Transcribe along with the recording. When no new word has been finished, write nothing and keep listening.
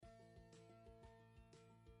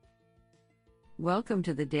Welcome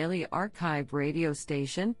to the Daily Archive radio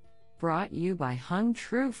station, brought you by Hung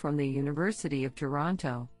Tru from the University of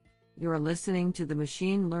Toronto. You're listening to the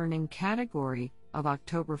Machine Learning category of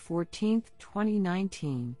October 14,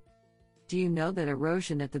 2019. Do you know that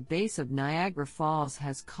erosion at the base of Niagara Falls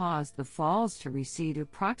has caused the falls to recede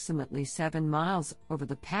approximately 7 miles over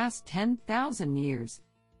the past 10,000 years?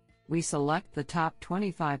 We select the top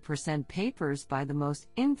 25% papers by the most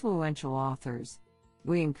influential authors.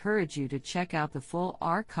 We encourage you to check out the full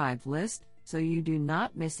archive list so you do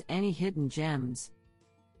not miss any hidden gems.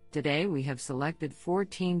 Today we have selected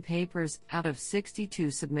 14 papers out of 62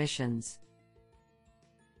 submissions.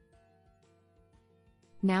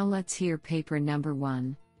 Now let's hear paper number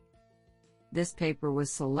 1. This paper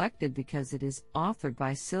was selected because it is authored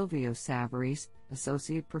by Silvio Savarese,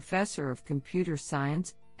 Associate Professor of Computer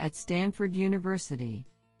Science at Stanford University,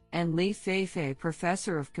 and Li Feifei,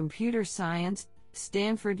 Professor of Computer Science,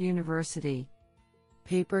 Stanford University.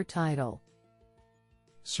 Paper title: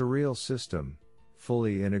 Surreal System,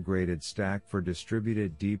 Fully Integrated Stack for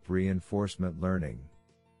Distributed Deep Reinforcement Learning.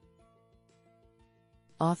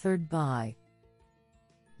 Authored by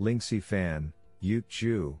Lingxi Fan, Yute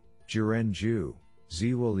Zhu, Jiren Zhu,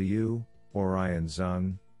 Ziwo Liu, Orion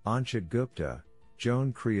Zheng, Anchit Gupta,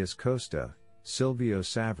 Joan Crias Costa, Silvio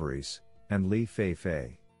Savarese, and Li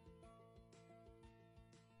Feifei.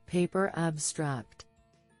 Paper abstract: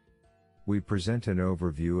 We present an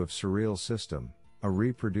overview of Surreal System, a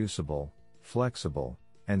reproducible, flexible,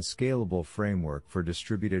 and scalable framework for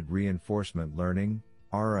distributed reinforcement learning,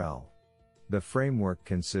 RL. The framework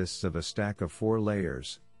consists of a stack of 4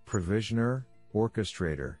 layers: provisioner,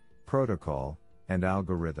 orchestrator, protocol, and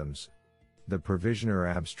algorithms. The provisioner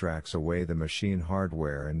abstracts away the machine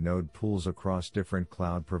hardware and node pools across different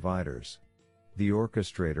cloud providers. The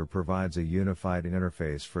orchestrator provides a unified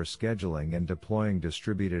interface for scheduling and deploying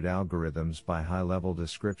distributed algorithms by high-level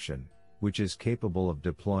description, which is capable of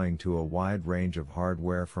deploying to a wide range of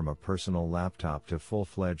hardware from a personal laptop to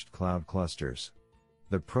full-fledged cloud clusters.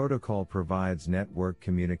 The protocol provides network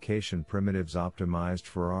communication primitives optimized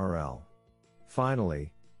for RL.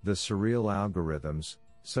 Finally, the surreal algorithms,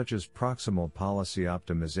 such as proximal policy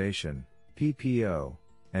optimization, PPO,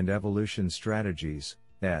 and evolution strategies,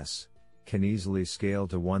 S, can easily scale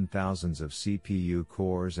to 1,000s of CPU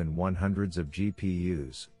cores and 100s of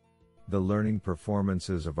GPUs. The learning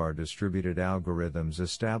performances of our distributed algorithms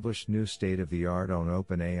establish new state-of-the-art on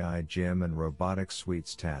OpenAI GYM and Robotics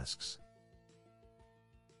Suite's tasks.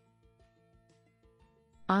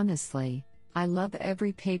 Honestly, I love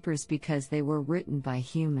every papers because they were written by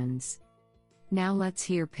humans. Now let's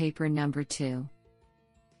hear paper number 2.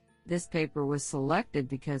 This paper was selected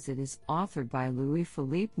because it is authored by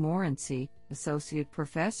Louis-Philippe Morency, Associate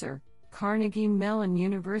Professor, Carnegie Mellon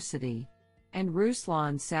University, and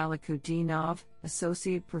Ruslan Salakutdinov,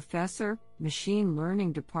 Associate Professor, Machine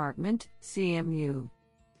Learning Department, CMU.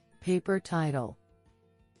 Paper title: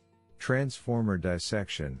 Transformer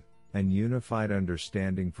Dissection, and Unified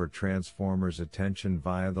Understanding for Transformers Attention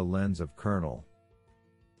via the Lens of Kernel.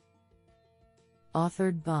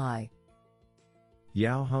 Authored by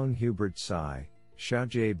Yaoheng Hubert Tsai,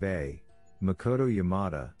 Xiaojie Bei, Makoto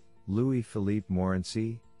Yamada, Louis-Philippe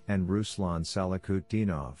Morency, and Ruslan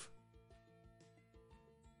Salakutdinov.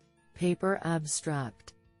 Paper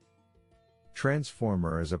abstract: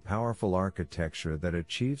 Transformer is a powerful architecture that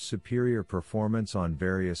achieves superior performance on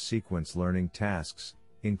various sequence learning tasks,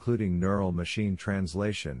 including neural machine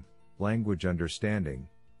translation, language understanding,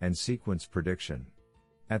 and sequence prediction.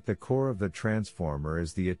 At the core of the transformer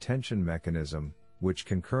is the attention mechanism, which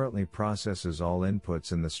concurrently processes all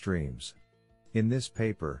inputs in the streams. In this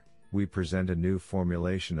paper, we present a new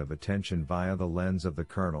formulation of attention via the lens of the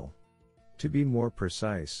kernel. To be more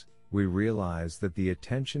precise, we realize that the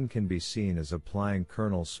attention can be seen as applying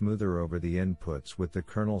kernel smoother over the inputs, with the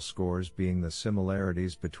kernel scores being the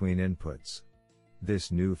similarities between inputs.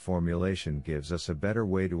 This new formulation gives us a better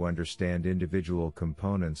way to understand individual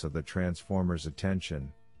components of the transformer's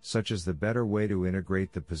attention, such as the better way to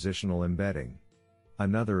integrate the positional embedding.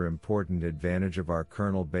 Another important advantage of our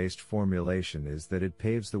kernel-based formulation is that it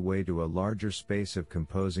paves the way to a larger space of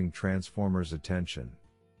composing transformers' attention.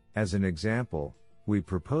 As an example, we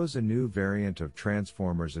propose a new variant of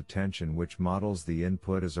transformers' attention which models the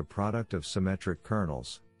input as a product of symmetric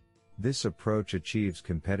kernels. This approach achieves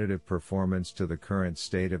competitive performance to the current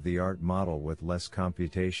state-of-the-art model with less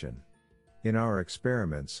computation. In our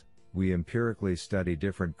experiments, we empirically study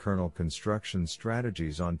different kernel construction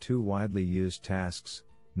strategies on 2 widely used tasks: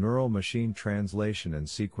 neural machine translation and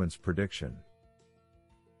sequence prediction.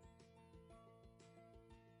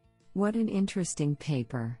 What an interesting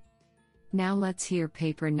paper. Now let's hear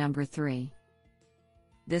paper number 3.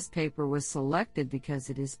 This paper was selected because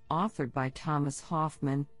it is authored by Thomas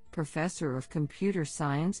Hoffmann, Professor of Computer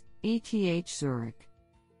Science, ETH Zurich.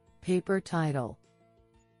 Paper title: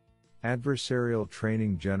 Adversarial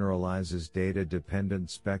Training Generalizes Data-Dependent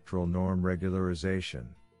Spectral Norm Regularization.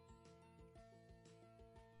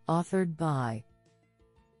 Authored by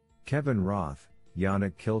Kevin Roth,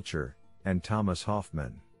 Yannick Kilcher, and Thomas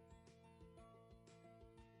Hoffmann.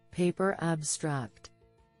 Paper abstract: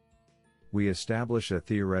 We establish a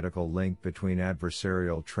theoretical link between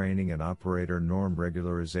adversarial training and operator norm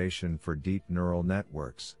regularization for deep neural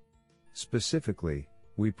networks. Specifically,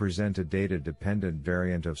 we present a data-dependent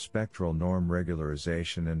variant of spectral norm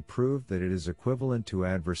regularization and prove that it is equivalent to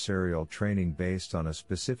adversarial training based on a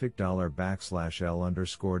specific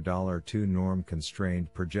 $L_2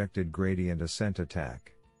 norm-constrained projected gradient ascent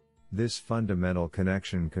attack. This fundamental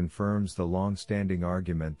connection confirms the long-standing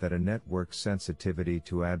argument that a network's sensitivity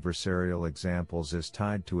to adversarial examples is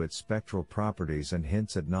tied to its spectral properties and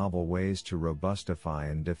hints at novel ways to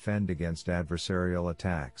robustify and defend against adversarial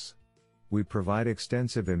attacks. We provide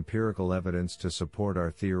extensive empirical evidence to support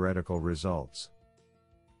our theoretical results.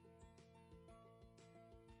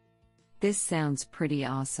 This sounds pretty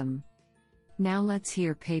awesome. Now let's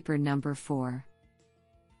hear paper number 4.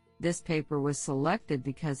 This paper was selected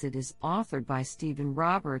because it is authored by Stephen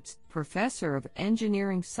Roberts, Professor of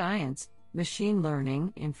Engineering Science, Machine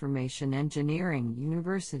Learning, Information Engineering,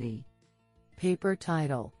 University. Paper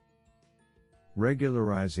title: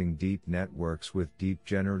 Regularizing Deep Networks with Deep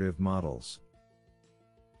Generative Models.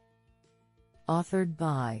 Authored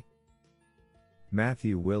by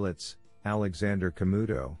Matthew Willits, Alexander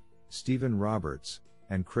Camuto, Stephen Roberts,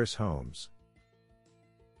 and Chris Holmes.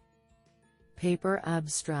 Paper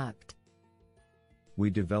abstract: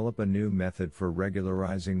 We develop a new method for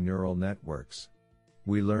regularizing neural networks.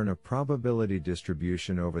 We learn a probability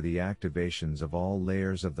distribution over the activations of all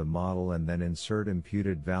layers of the model and then insert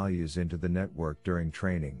imputed values into the network during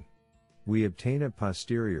training. We obtain a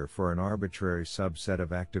posterior for an arbitrary subset of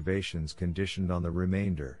activations conditioned on the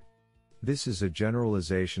remainder. This is a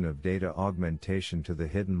generalization of data augmentation to the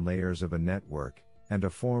hidden layers of a network, and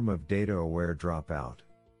a form of data-aware dropout.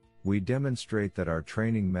 We demonstrate that our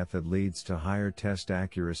training method leads to higher test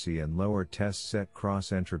accuracy and lower test set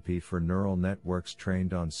cross-entropy for neural networks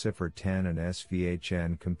trained on CIFAR-10 and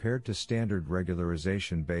SVHN compared to standard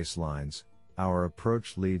regularization baselines. Our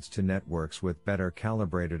approach leads to networks with better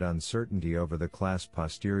calibrated uncertainty over the class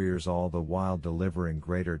posteriors, all the while delivering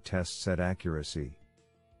greater test set accuracy.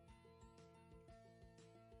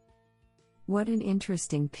 What an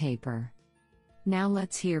interesting paper. Now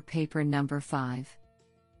let's hear paper number 5.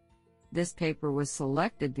 This paper was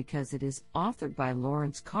selected because it is authored by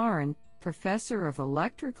Lawrence Karin, Professor of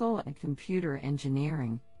Electrical and Computer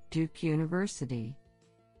Engineering, Duke University.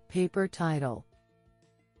 Paper title: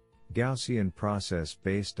 Gaussian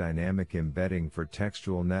Process-Based Dynamic Embedding for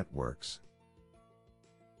Textual Networks.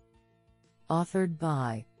 Authored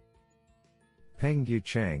by Pengyu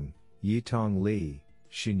Cheng, Yitong Li,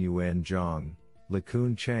 Xinyuan Zhang,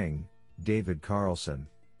 Likun Cheng, David Carlson,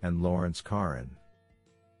 and Lawrence Karin.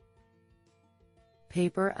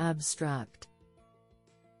 Paper abstract: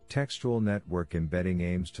 Textual network embedding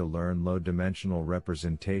aims to learn low-dimensional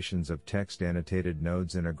representations of text-annotated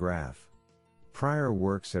nodes in a graph. Prior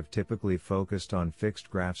works have typically focused on fixed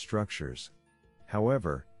graph structures.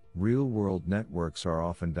 However, real-world networks are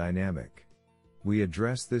often dynamic. We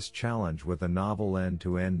address this challenge with a novel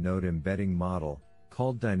end-to-end node embedding model,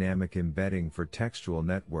 called dynamic embedding for textual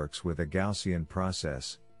networks with a Gaussian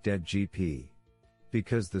process, DET-GP.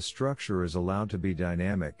 Because the structure is allowed to be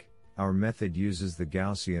dynamic, our method uses the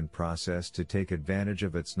Gaussian process to take advantage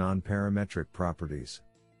of its non-parametric properties.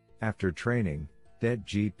 After training,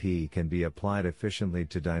 DET-GP can be applied efficiently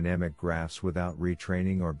to dynamic graphs without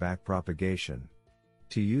retraining or backpropagation.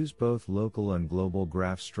 To use both local and global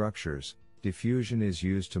graph structures, diffusion is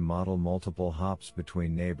used to model multiple hops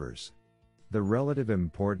between neighbors. The relative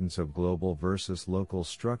importance of global versus local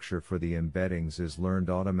structure for the embeddings is learned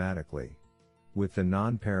automatically. With the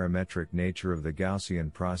non-parametric nature of the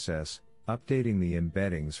Gaussian process, updating the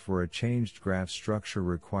embeddings for a changed graph structure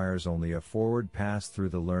requires only a forward pass through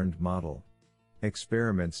the learned model.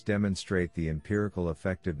 Experiments demonstrate the empirical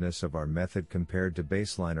effectiveness of our method compared to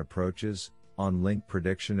baseline approaches, on link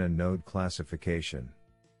prediction and node classification.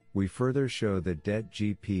 We further show that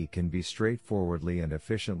DET-GP can be straightforwardly and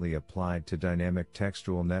efficiently applied to dynamic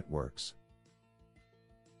textual networks.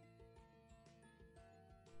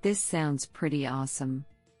 This sounds pretty awesome.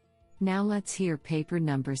 Now let's hear paper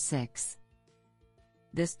number 6.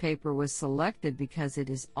 This paper was selected because it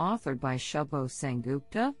is authored by Shubho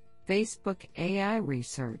Sengupta, Facebook AI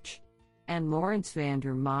Research, and Lawrence van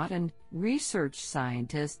der Motten, research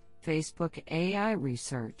scientist, Facebook AI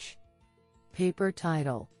Research. Paper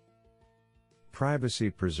title: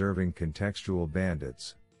 Privacy-Preserving Contextual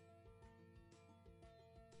Bandits.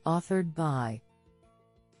 Authored by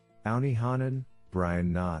Aunihannan,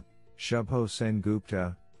 Brian Knott, Shubho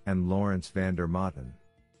Sengupta, and Lawrence van der Motten.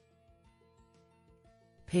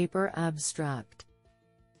 Paper abstract: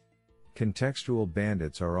 Contextual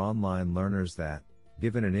bandits are online learners that,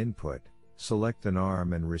 given an input, select an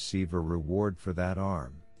arm and receive a reward for that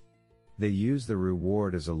arm. They use the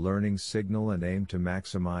reward as a learning signal and aim to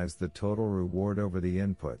maximize the total reward over the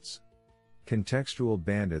inputs. Contextual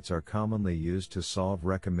bandits are commonly used to solve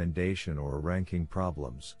recommendation or ranking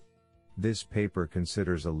problems. This paper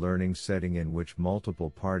considers a learning setting in which multiple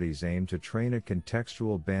parties aim to train a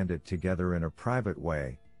contextual bandit together in a private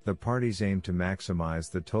way. The parties aim to maximize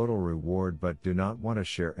the total reward but do not want to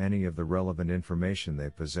share any of the relevant information they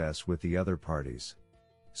possess with the other parties.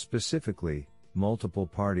 Specifically, multiple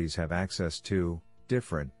parties have access to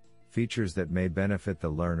different features that may benefit the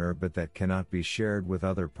learner but that cannot be shared with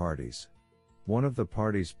other parties. One of the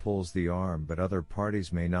parties pulls the arm but other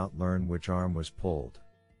parties may not learn which arm was pulled.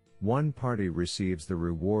 One party receives the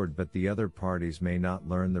reward but the other parties may not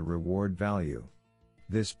learn the reward value.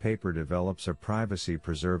 This paper develops a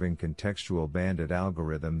privacy-preserving contextual bandit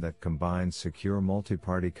algorithm that combines secure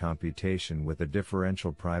multi-party computation with a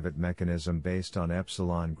differential private mechanism based on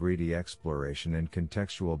epsilon greedy exploration in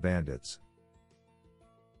contextual bandits.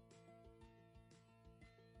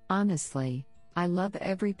 Honestly, I love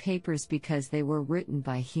every papers because they were written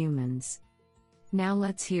by humans. Now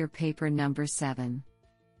let's hear paper number 7.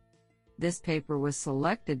 This paper was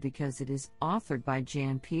selected because it is authored by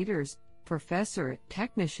Jan Peters, professor at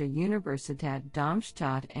Technische Universität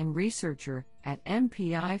Darmstadt and researcher at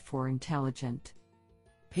MPI for Intelligent.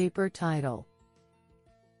 Paper title: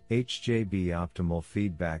 HJB Optimal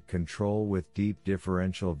Feedback Control with Deep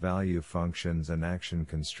Differential Value Functions and Action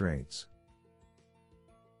Constraints.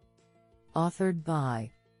 Authored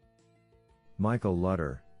by Michael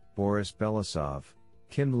Lutter, Boris Belousov,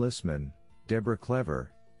 Kim Lissman, Deborah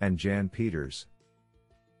Clever, and Jan Peters.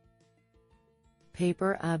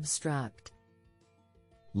 Paper abstract: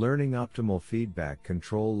 Learning optimal feedback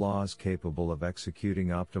control laws capable of executing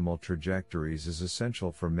optimal trajectories is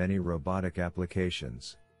essential for many robotic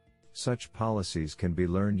applications. Such policies can be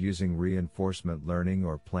learned using reinforcement learning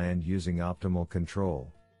or planned using optimal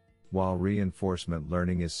control. While reinforcement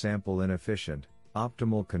learning is sample inefficient,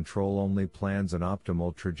 optimal control only plans an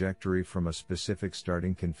optimal trajectory from a specific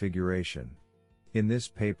starting configuration. In this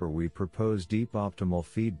paper we propose deep optimal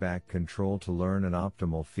feedback control to learn an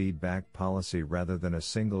optimal feedback policy rather than a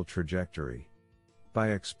single trajectory. By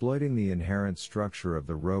exploiting the inherent structure of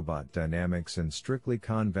the robot dynamics and strictly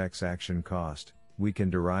convex action cost, we can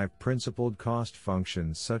derive principled cost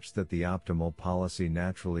functions such that the optimal policy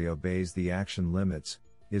naturally obeys the action limits,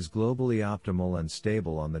 is globally optimal and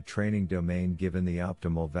stable on the training domain given the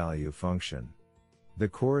optimal value function. The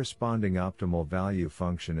corresponding optimal value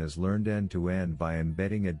function is learned end-to-end by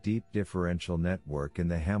embedding a deep differential network in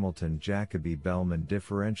the Hamilton-Jacobi-Bellman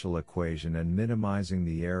differential equation and minimizing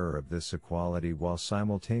the error of this equality while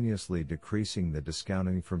simultaneously decreasing the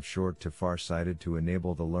discounting from short to far-sighted to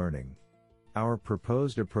enable the learning. Our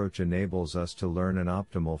proposed approach enables us to learn an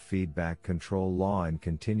optimal feedback control law in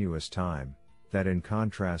continuous time, that in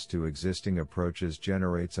contrast to existing approaches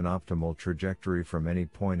generates an optimal trajectory from any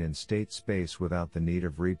point in state space without the need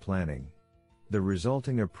of replanning. The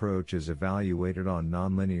resulting approach is evaluated on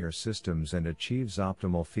nonlinear systems and achieves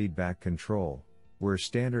optimal feedback control, where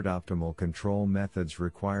standard optimal control methods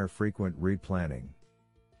require frequent replanning.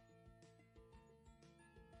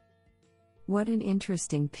 What an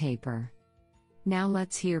interesting paper. Now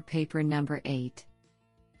let's hear paper number 8.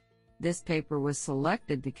 This paper was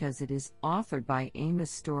selected because it is authored by Amos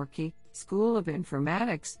Storkey, School of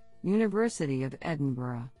Informatics, University of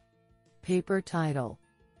Edinburgh. Paper title: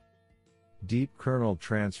 Deep Kernel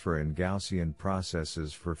Transfer in Gaussian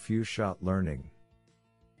Processes for Few-Shot Learning.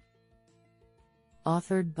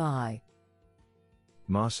 Authored by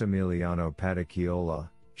Massimiliano Paticchiola,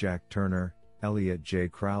 Jack Turner, Elliot J.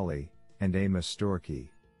 Crowley, and Amos Storkey.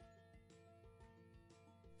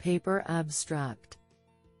 Paper abstract: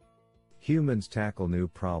 Humans tackle new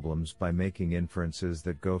problems by making inferences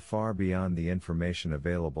that go far beyond the information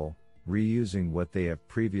available, reusing what they have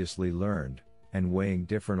previously learned, and weighing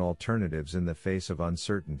different alternatives in the face of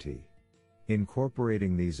uncertainty.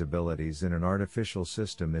 Incorporating these abilities in an artificial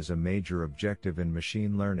system is a major objective in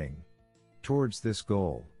machine learning. Towards this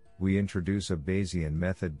goal, we introduce a Bayesian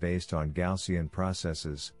method based on Gaussian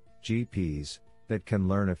processes, GPs, that can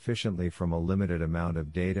learn efficiently from a limited amount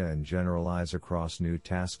of data and generalize across new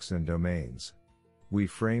tasks and domains. We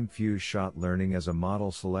frame fuse-shot learning as a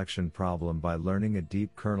model selection problem by learning a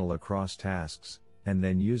deep kernel across tasks, and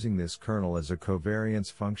then using this kernel as a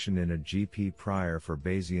covariance function in a GP prior for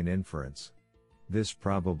Bayesian inference. This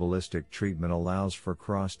probabilistic treatment allows for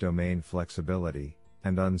cross-domain flexibility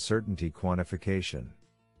and uncertainty quantification.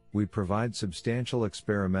 We provide substantial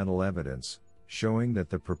experimental evidence, showing that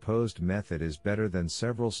the proposed method is better than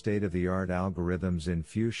several state-of-the-art algorithms in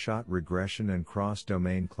fuse-shot regression and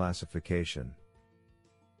cross-domain classification.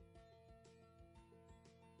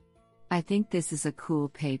 I think this is a cool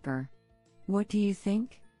paper. What do you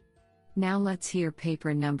think? Now let's hear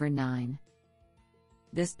paper number 9.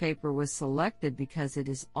 This paper was selected because it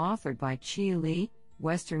is authored by Chi Li,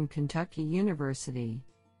 Western Kentucky University.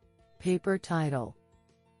 Paper title: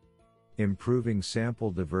 Improving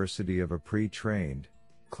Sample Diversity of a Pre-trained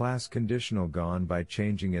Class Conditional GAN by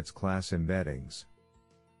Changing its Class Embeddings.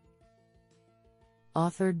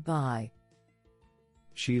 Authored by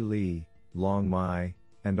Chi Li, Long Mai,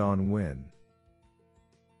 and On Nguyen.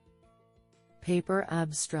 Paper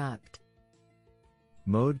abstract: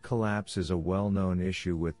 Mode collapse is a well-known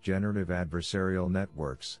issue with generative adversarial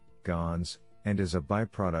networks, GANs, and is a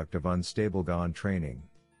byproduct of unstable GAN training.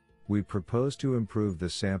 We propose to improve the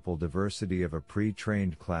sample diversity of a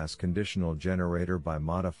pre-trained class conditional generator by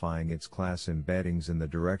modifying its class embeddings in the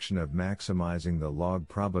direction of maximizing the log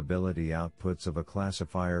probability outputs of a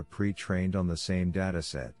classifier pre-trained on the same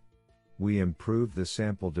dataset. We improve the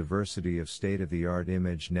sample diversity of state-of-the-art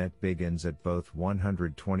ImageNet BigIns at both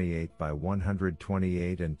 128 by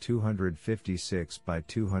 128 and 256 by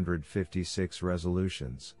 256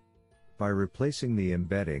 resolutions. By replacing the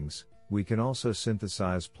embeddings, we can also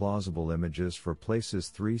synthesize plausible images for places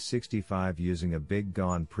 365 using a big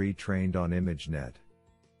GAN pre-trained on ImageNet.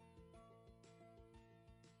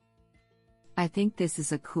 I think this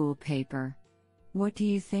is a cool paper. What do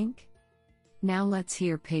you think? Now let's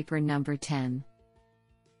hear paper number 10.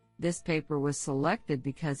 This paper was selected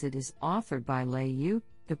because it is authored by Lei Yu,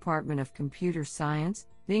 Department of Computer Science,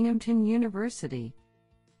 Binghamton University.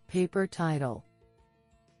 Paper title: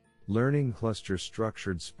 Learning Cluster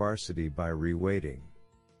Structured Sparsity by Reweighting.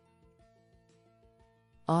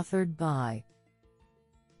 Authored by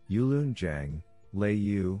Yulun Zhang, Lei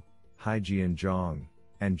Yu, Haijian Zhang,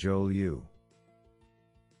 and Zhou Liu.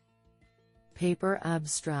 Paper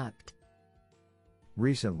abstract: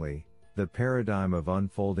 Recently, the paradigm of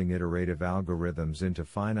unfolding iterative algorithms into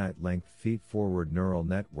finite-length feed-forward neural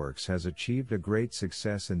networks has achieved a great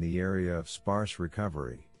success in the area of sparse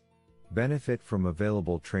recovery. Benefit from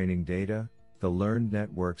available training data, the learned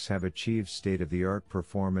networks have achieved state-of-the-art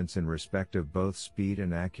performance in respect of both speed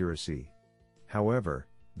and accuracy. However,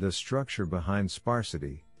 the structure behind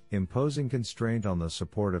sparsity, imposing constraint on the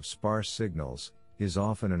support of sparse signals, is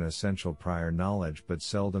often an essential prior knowledge but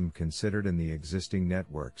seldom considered in the existing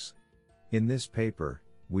networks. In this paper,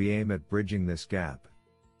 we aim at bridging this gap.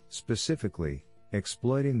 Specifically,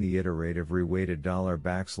 exploiting the iterative reweighted $\L_$1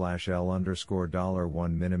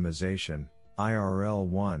 minimization,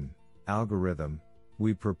 IRL1, algorithm,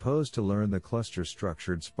 we propose to learn the cluster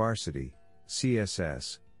structured sparsity,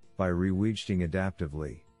 CSS, by reweighting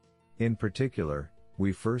adaptively. In particular,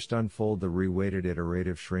 we first unfold the reweighted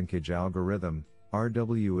iterative shrinkage algorithm,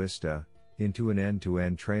 RWISTA, into an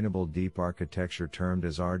end-to-end trainable deep architecture termed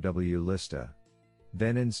as RWLISTA.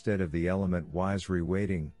 Then instead of the element-wise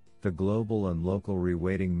reweighting, the global and local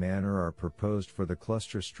reweighting manner are proposed for the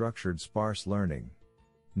cluster-structured sparse learning.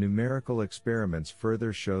 Numerical experiments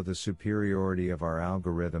further show the superiority of our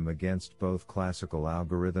algorithm against both classical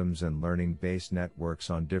algorithms and learning-based networks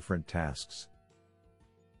on different tasks.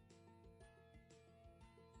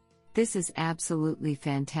 This is absolutely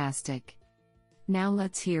fantastic. Now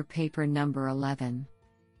let's hear paper number 11.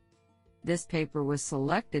 This paper was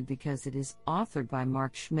selected because it is authored by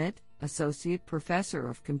Mark Schmidt, Associate Professor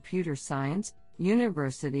of Computer Science,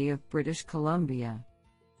 University of British Columbia.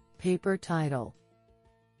 Paper title: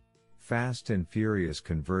 Fast and Furious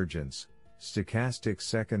Convergence, Stochastic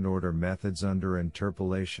Second-Order Methods under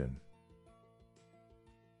Interpolation.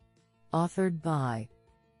 Authored by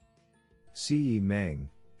C. E. Meng,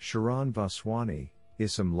 Sharon Vaswani,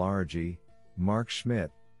 Issam Largi, Mark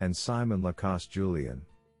Schmidt, and Simon Lacoste-Julian.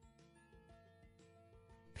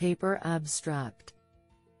 Paper abstract: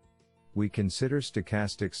 We consider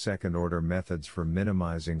stochastic second-order methods for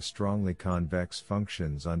minimizing strongly convex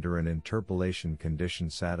functions under an interpolation condition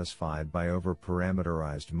satisfied by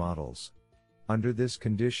over-parameterized models. Under this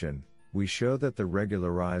condition, we show that the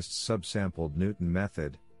regularized subsampled Newton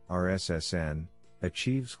method, RSSN,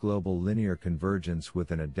 achieves global linear convergence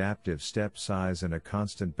with an adaptive step size and a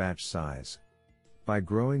constant batch size. By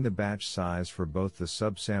growing the batch size for both the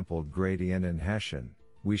subsampled gradient and Hessian,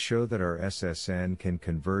 we show that our SSN can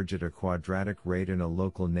converge at a quadratic rate in a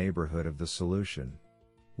local neighborhood of the solution.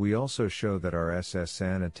 We also show that our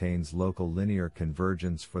SSN attains local linear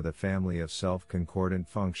convergence for the family of self-concordant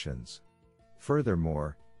functions.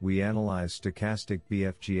 Furthermore, we analyze stochastic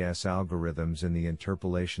BFGS algorithms in the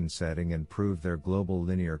interpolation setting and prove their global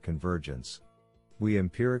linear convergence. We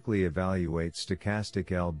empirically evaluate stochastic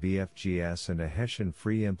LBFGS and a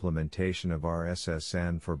Hessian-free implementation of our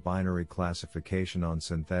SSN for binary classification on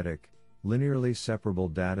synthetic, linearly separable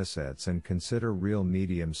datasets and consider real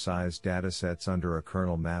medium-sized datasets under a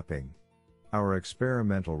kernel mapping. Our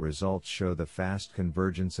experimental results show the fast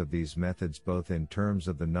convergence of these methods both in terms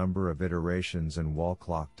of the number of iterations and wall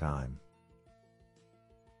clock time.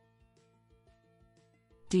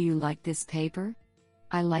 Do you like this paper?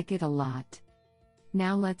 I like it a lot.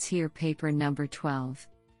 Now let's hear paper number 12.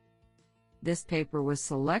 This paper was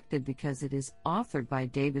selected because it is authored by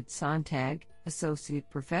David Sontag, Associate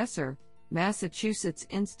Professor, Massachusetts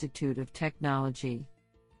Institute of Technology.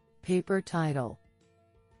 Paper title: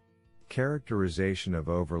 Characterization of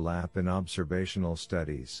overlap in observational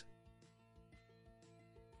studies.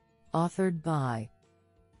 Authored by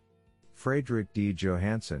Frederick D.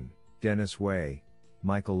 Johansen, Dennis Wei,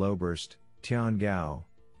 Michael Oberst, Tian Gao,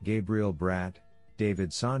 Gabriel Bratt,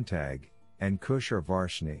 David Sontag, and Kushar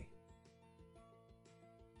Varshney.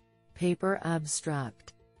 Paper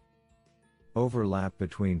abstract: Overlap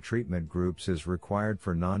between treatment groups is required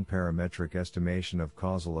for non-parametric estimation of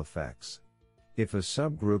causal effects. If a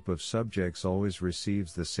subgroup of subjects always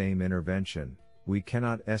receives the same intervention, we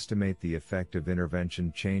cannot estimate the effect of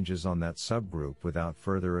intervention changes on that subgroup without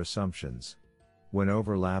further assumptions. When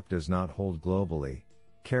overlap does not hold globally,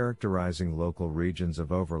 characterizing local regions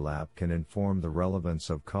of overlap can inform the relevance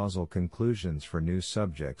of causal conclusions for new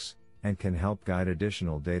subjects, and can help guide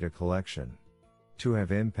additional data collection. To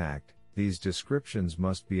have impact, these descriptions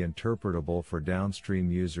must be interpretable for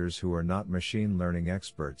downstream users who are not machine learning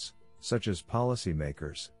experts, such as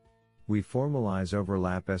policymakers. We formalize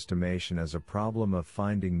overlap estimation as a problem of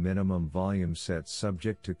finding minimum volume sets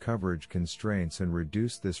subject to coverage constraints and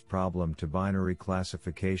reduce this problem to binary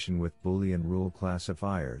classification with Boolean rule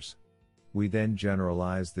classifiers. We then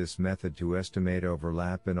generalize this method to estimate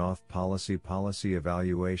overlap in auth policy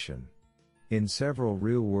evaluation. In several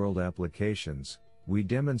real-world applications, we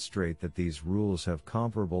demonstrate that these rules have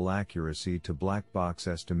comparable accuracy to black box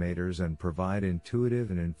estimators and provide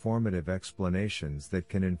intuitive and informative explanations that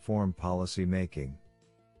can inform policy making.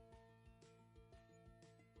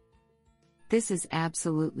 This is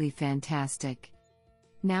absolutely fantastic.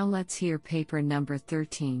 Now let's hear paper number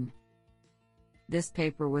 13. This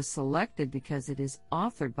paper was selected because it is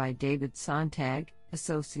authored by David Sontag,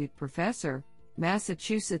 Associate Professor,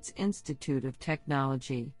 Massachusetts Institute of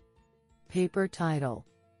Technology. Paper title: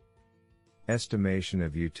 Estimation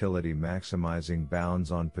of utility maximizing bounds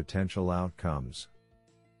on potential outcomes.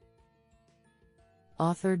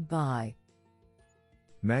 Authored by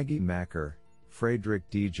Maggie Macker, Frederick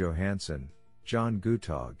D. Johansen, John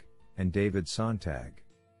Gutog, and David Sontag.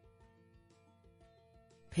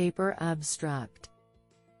 Paper abstract: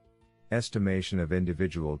 Estimation of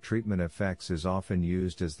individual treatment effects is often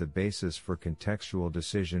used as the basis for contextual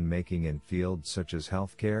decision-making in fields such as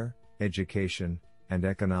healthcare, education, and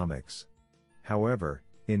economics. However,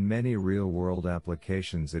 in many real-world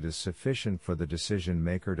applications it is sufficient for the decision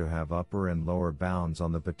maker to have upper and lower bounds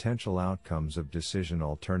on the potential outcomes of decision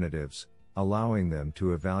alternatives, allowing them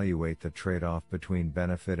to evaluate the trade-off between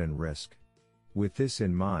benefit and risk. With this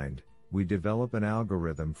in mind, we develop an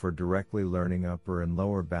algorithm for directly learning upper and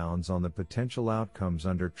lower bounds on the potential outcomes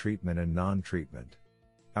under treatment and non-treatment.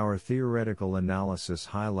 Our theoretical analysis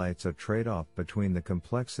highlights a trade-off between the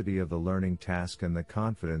complexity of the learning task and the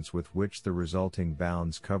confidence with which the resulting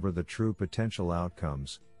bounds cover the true potential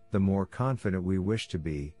outcomes. The more confident we wish to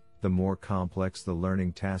be, the more complex the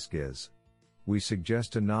learning task is. We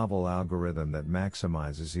suggest a novel algorithm that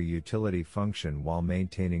maximizes a utility function while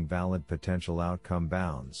maintaining valid potential outcome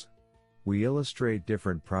bounds. We illustrate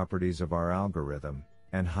different properties of our algorithm,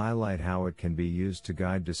 and highlight how it can be used to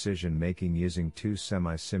guide decision-making using two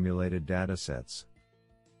semi-simulated datasets.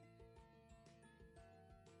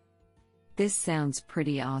 This sounds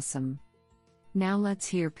pretty awesome. Now let's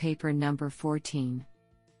hear paper number 14.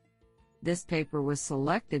 This paper was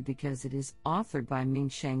selected because it is authored by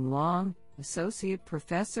Mingsheng Long, Associate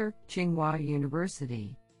Professor, Tsinghua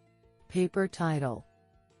University. Paper title: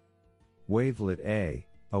 Wavelet A,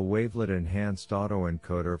 a wavelet-enhanced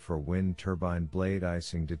autoencoder for wind turbine blade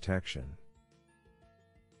icing detection.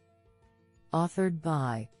 Authored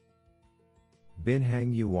by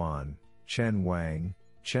Binhang Yuan, Chen Wang,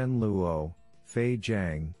 Chen Luo, Fei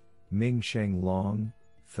Zhang, Mingsheng Long,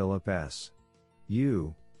 Philip S.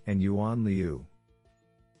 Yu, and Yuan Liu.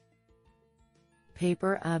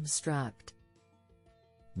 Paper abstract.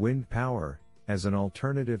 Wind power, as an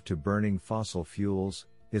alternative to burning fossil fuels,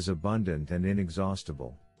 is abundant and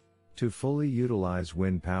inexhaustible. To fully utilize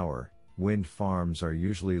wind power, wind farms are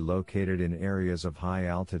usually located in areas of high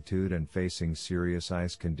altitude and facing serious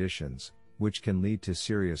ice conditions, which can lead to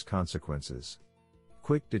serious consequences.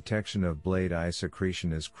 Quick detection of blade ice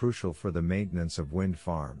accretion is crucial for the maintenance of wind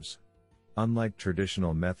farms. Unlike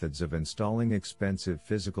traditional methods of installing expensive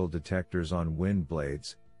physical detectors on wind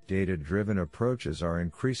blades, data-driven approaches are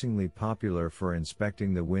increasingly popular for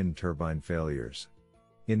inspecting the wind turbine failures.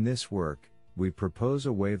 In this work, we propose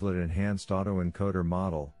a wavelet-enhanced autoencoder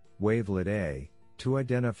model, Wavelet A, to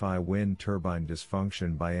identify wind turbine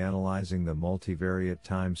dysfunction by analyzing the multivariate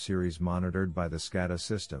time series monitored by the SCADA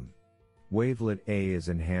system. Wavelet A is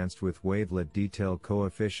enhanced with wavelet detail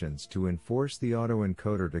coefficients to enforce the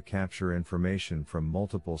autoencoder to capture information from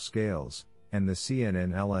multiple scales, and the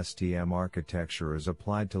CNN-LSTM architecture is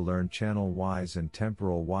applied to learn channel-wise and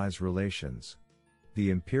temporal-wise relations. The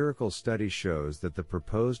empirical study shows that the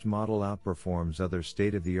proposed model outperforms other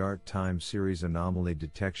state-of-the-art time series anomaly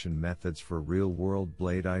detection methods for real-world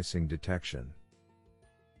blade icing detection.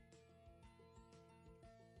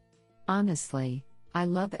 Honestly, I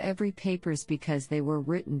love every papers because they were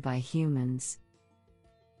written by humans.